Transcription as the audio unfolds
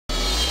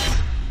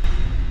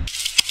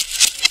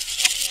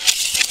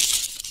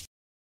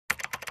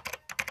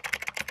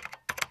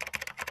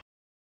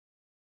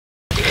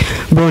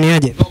Bro ni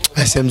aje?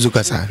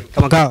 Amezungumza sana.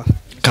 Kama kawa?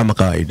 Kama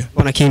kawaida.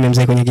 Mbona kimya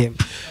mzee kwenye game?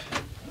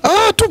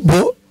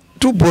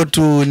 Tupo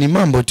tu, ni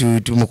mambo tu,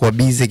 tumekuwa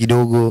busy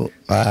kidogo.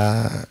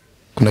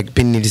 Kuna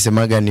kipindi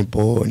nilisemaga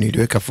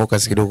niliweka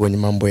focus kidogo kwenye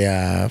mambo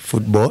ya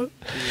football.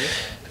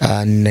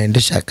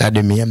 Ninaendesha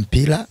academy ya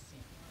mpira.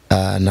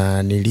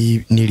 Na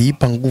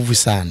niliipa nguvu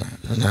sana,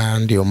 na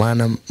ndio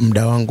maana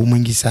muda wangu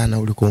mwingi sana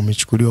ulikuwa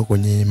umechukuliwa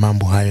kwenye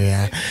mambo hayo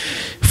ya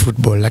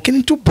football.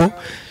 Lakini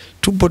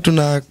tupo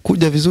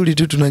tunakuja vizuri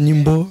tu, tuna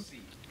nyimbo,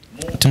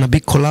 tuna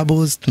big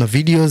collabs, tuna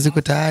videos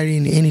ziko tayari,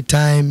 ni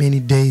anytime any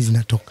day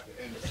zinatoka.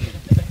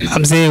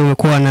 Mzee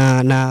umekuwa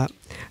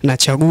na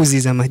chaguzi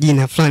za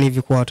majina fulani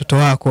hivi kwa watoto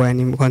wako,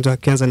 yani kwanza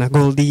akianza na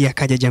Goldie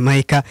akaja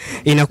Jamaica,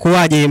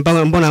 inakuwaje?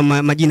 Mbona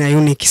majina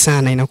unique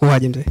sana,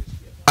 inakuwaje mzee?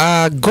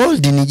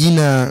 Gold ni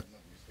jina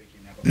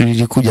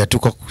lilikuja tu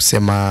kwa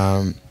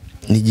kusema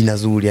ni jina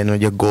zuri, yani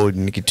unajua gold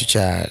ni kitu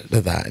cha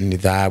ni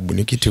dhahabu,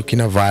 ni kitu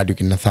kina value,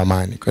 kina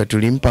thamani. Kwa hiyo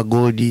tulimpa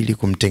gold ili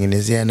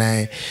kumtengenezea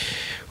naye.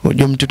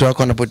 Unajua mtoto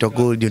wako anapoitwa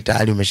gold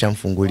tayari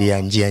umeshamfungulia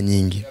njia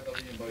nyingi.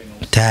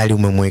 Tayari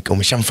umemweka,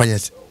 umeshamfanya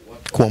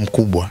kuwa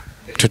mkubwa.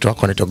 Mtoto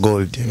wako anaitwa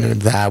gold,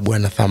 dhahabu,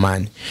 ana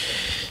thamani.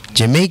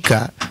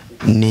 Jamaica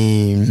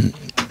ni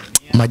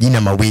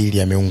majina mawili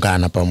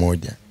yameungana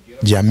pamoja.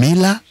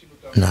 Jamila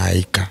na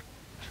Aika.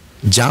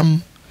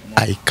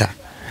 Aika.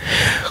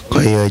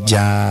 Kwa hiyo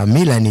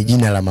Jamila ni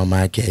jina la mama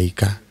yake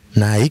Aika,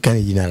 na Aika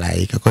ni jina la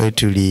Aika. Kwa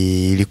hiyo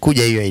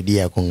ilikuja hiyo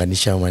idea ya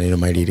kuunganisha maneno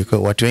mawili. Kwa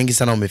hiyo watu wengi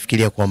sana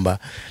wamefikiria kwamba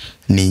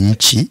ni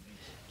nchi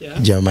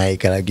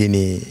Jamaica,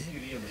 lakini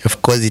of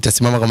course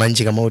itasimama kama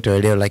nchi kama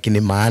utaelewa, lakini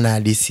maana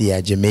halisi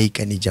ya Jamaica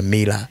ni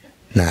Jamila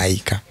na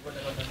Aika.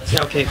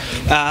 Okay.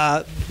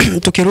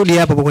 Tukirudi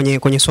hapo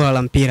kwenye swala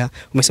la mpira,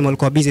 umesema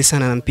ulikuwa busy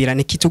sana na mpira.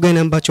 Ni kitu gani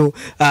ambacho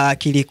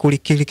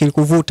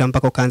kilikuvuta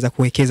mpaka ukaanza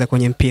kuwekeza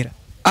kwenye mpira?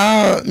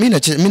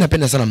 Mimi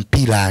napenda sana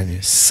mpira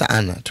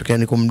sana. Tokea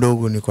niko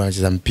mdogo nilikuwa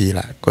nacheza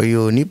mpira. Kwa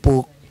hiyo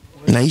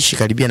naishi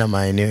karibia na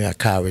maeneo ya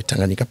Kawe,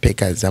 Tanganyika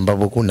Peckers,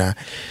 ambapo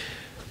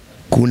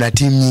kuna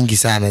timu nyingi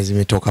sana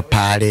zimetoka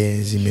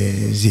pale,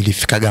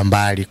 zilifikaga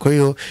mbali. Kwa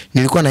hiyo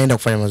nilikuwa naenda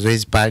kufanya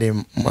mazoezi pale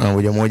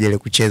moja ile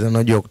kucheza,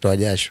 unajua kutoa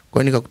jasho.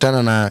 Kwa hiyo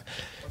nikakutana na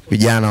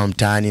vijana wa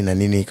mtaani na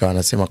nini, ikawa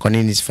nasema kwa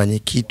nini sifanye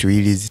kitu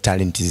ili hizi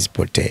talent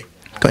zisipotee.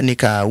 Kwa hiyo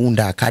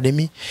nikaunda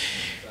academy.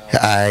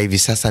 Hivi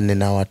sasa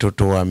nina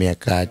watoto wa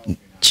miaka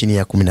chini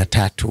ya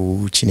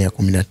 13, chini ya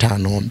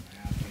 15,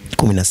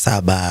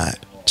 17,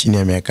 chini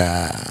ya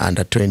miaka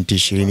under 20,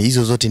 20.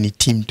 Hizo zote ni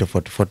team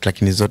tofauti,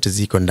 lakini zote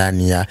ziko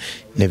ndani ya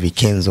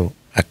Navykenzo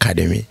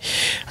Academy.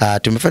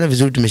 Tumefanya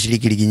vizuri,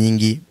 tumeshiriki ligi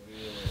nyingi.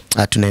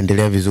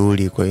 Tunaendelea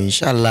vizuri, kwa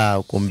inshallah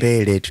uko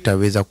mbele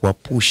tutaweza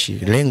kuwapush.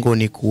 Lengo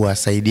ni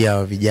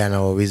kuwasaidia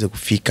vijana waweze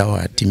kufika,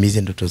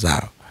 watimize ndoto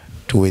zao.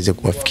 Tuweze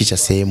kuwafikisha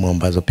sehemu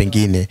ambazo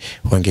pengine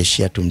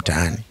wangeishia tu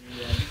mtaani.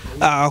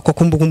 Kwa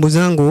kumbukumbu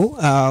zangu,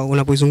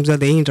 unapozungumza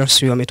the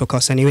industry wametoka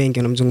wasanii wengi.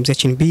 Unamzungumzia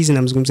Chinbizi,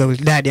 namzungumzia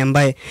Wildad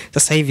ambaye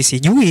sasa hivi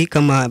sijui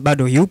kama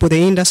bado yupo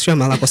the industry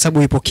ama kwa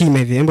sababu yupo kimya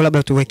hivi. Hebu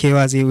labda tuweke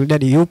wazi,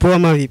 Wildad yupo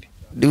ama vipi?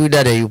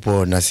 Wildad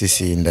yupo na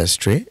sisi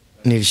industry.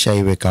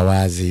 Nilishaiweka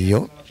wazi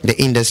hiyo. The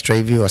industry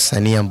hivi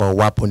wasanii ambao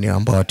wapo ni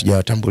ambao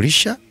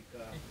hatujawatambulisha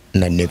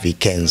na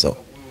Navykenzo.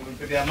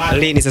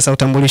 Lini sasa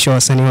utambulisho wa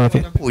wasanii wapi?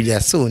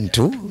 Kuja soon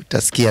tu,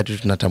 utasikia tu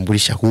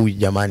tunatambulisha huyu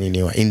jamani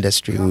ni wa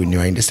industry, huyu ni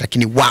wa industry,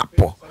 lakini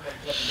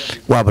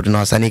wapo tuna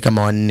wasanii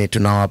kama 4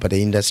 tunawapa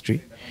the industry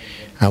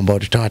ambao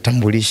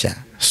tutawatambulisha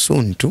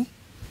soon tu,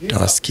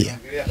 tutawasikia.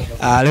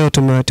 Leo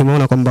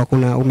tumeona kwamba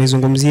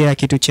umezungumzia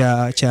kitu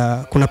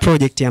cha kuna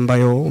project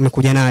ambayo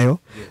umekuja nayo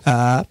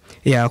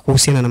ya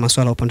kuhusiana na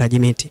masuala ya upandaji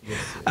miti.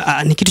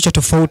 Ni kitu cha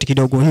tofauti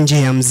kidogo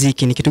nje ya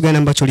muziki. Ni kitu gani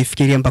ambacho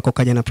ulifikiria mpaka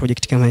ukaja na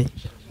project kama hii?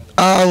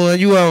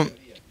 Unajua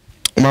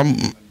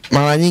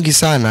mara nyingi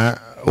sana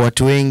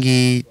watu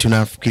wengi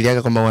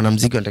tunafikiriaga kwamba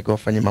wanamuziki wanatakiwa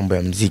wafanye mambo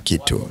ya muziki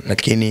tu,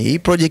 lakini hii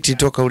project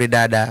itoka ule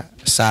dada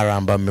Sara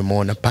ambaye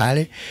mmemwona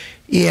pale.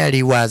 Yeye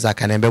aliwaza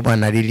akaniambia,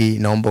 bwana Lili,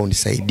 naomba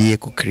unisaidie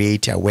ku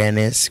create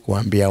awareness,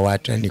 kuambia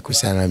watu ni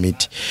kuhusiana na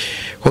miti.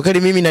 Kwa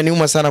kweli mimi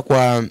naniuma sana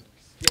kwa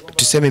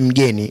tuseme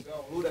mgeni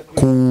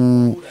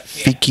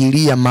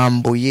kufikiria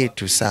mambo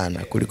yetu sana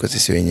kuliko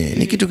sisi wenyewe.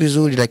 Ni kitu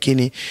kizuri,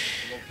 lakini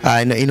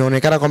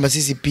inaonekana kwamba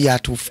sisi pia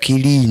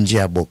hatufikirii nje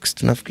ya box.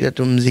 Tunafikiria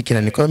tu muziki,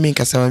 na kwa mimi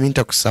nikasema mimi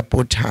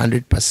nitakusupport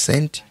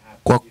 100%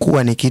 kwa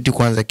kuwa ni kitu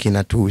kwanza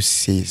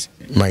kinatuhusu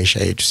maisha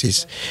yetu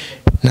sisi.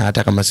 Na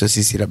hata kama sio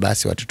sisi la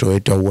basi watoto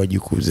wetu au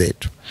wajukuu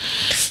zetu.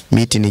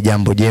 Miti ni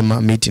jambo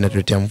jema, miti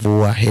inatuletea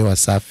mvua, hewa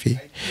safi.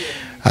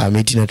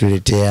 Miti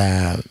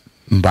inatuletea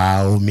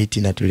mbao, miti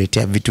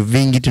inatuletea vitu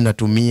vingi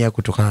tunatumia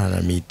kutokana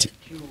na miti.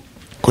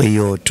 Kwa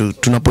hiyo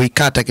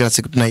tunapoikata kila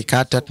siku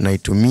tunaikata,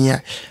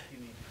 tunaitumia.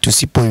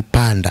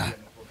 Tusipoipanda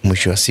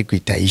mwisho wa siku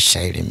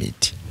itaisha ile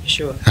miti.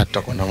 Sure.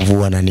 Hata kuna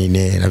mvua na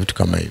nini na vitu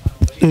kama hivyo.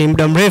 Ni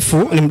muda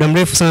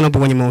mrefu sana hapo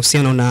kwenye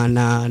mahusiano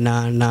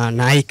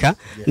na Aika.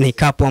 Ni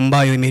kapo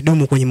ambayo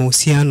imedumu kwenye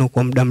mahusiano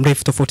kwa muda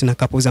mrefu, tofauti na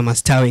kapo za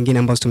mastaa wengine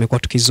ambazo tumekuwa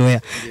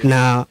tukizoea,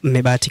 na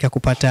mmebahatika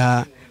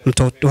kupata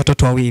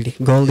watoto wawili,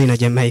 Gold na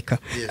Jamaica.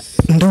 Yes.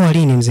 Ndoa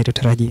lini mzee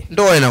tutarajie?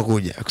 Ndoa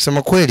inakuja.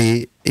 Kusema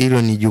kweli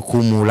hilo ni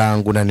jukumu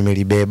langu na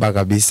nimelibeba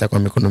kabisa kwa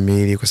mikono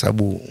miwili kwa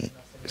sababu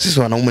sisi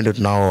wanaume ndio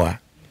tunaoa.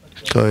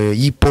 Kwa hiyo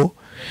ipo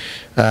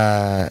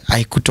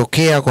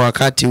haikutokea kwa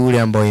wakati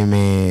ule ambao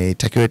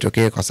imetakiwa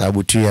itokee kwa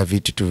sababu tu ya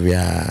vitu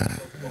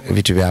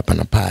vya hapa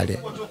na pale.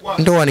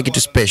 Ndoa ni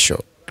kitu special.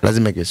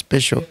 Lazima kiwe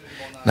special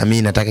na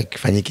mimi nataka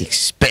kifanyike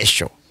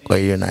special. Kwa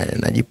hiyo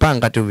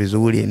najipanga tu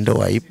vizuri,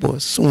 ndoa ipo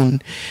soon.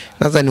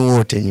 Nadhani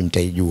wote nyinyi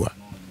mtaijua.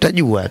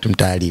 Mtajua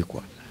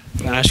tumtaalikwa.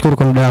 Nashukuru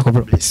kwa muda wako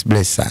bro.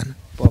 Bless sana.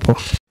 Popo.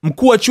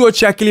 Mkuu wa chuo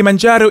cha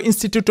Kilimanjaro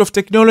Institute of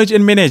Technology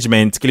and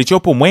Management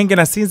kilichopo Mwenge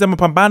na Sinza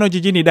Mapambano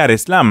jijini Dar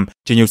es Salaam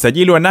chenye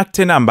usajili wa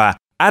NACTE namba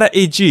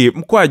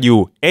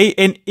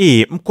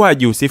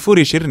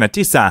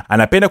RAG/ANE/029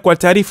 anapenda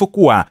kuwataarifu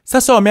kuwa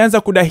sasa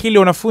wameanza kudahili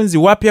wanafunzi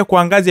wapya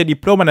kwa ngazi ya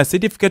diploma na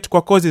certificate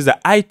kwa kozi za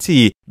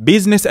IT,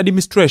 Business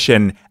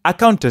Administration,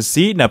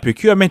 Accountancy na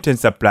Procurement and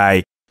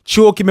Supply.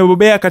 Chuo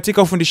kimebobea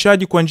katika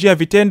ufundishaji kwa njia ya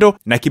vitendo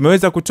na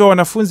kimeweza kutoa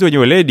wanafunzi wenye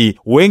weledi,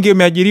 wengi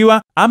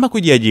wameajiriwa ama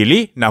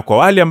kujiajiri, na kwa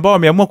wale ambao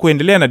wameamua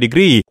kuendelea na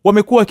degree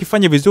wamekuwa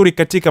wakifanya vizuri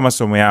katika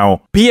masomo yao.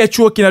 Pia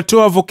chuo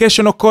kinatoa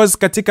vocational course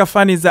katika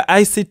fani za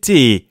ICT,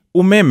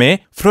 umeme,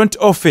 front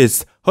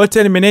office,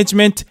 hotel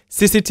management,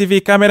 CCTV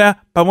camera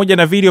pamoja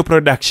na video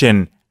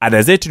production.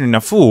 Ada zetu ni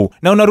nafuu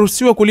na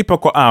unaruhusiwa kulipa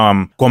kwa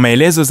awamu. Kwa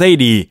maelezo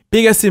zaidi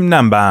piga simu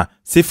namba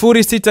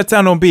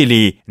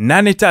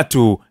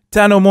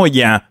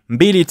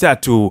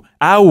 0652835123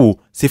 au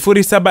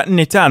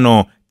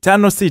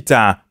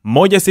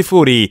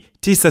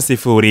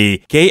 0745561090.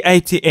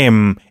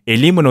 KITM,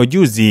 elimu na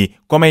ujuzi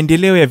kwa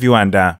maendeleo ya viwanda.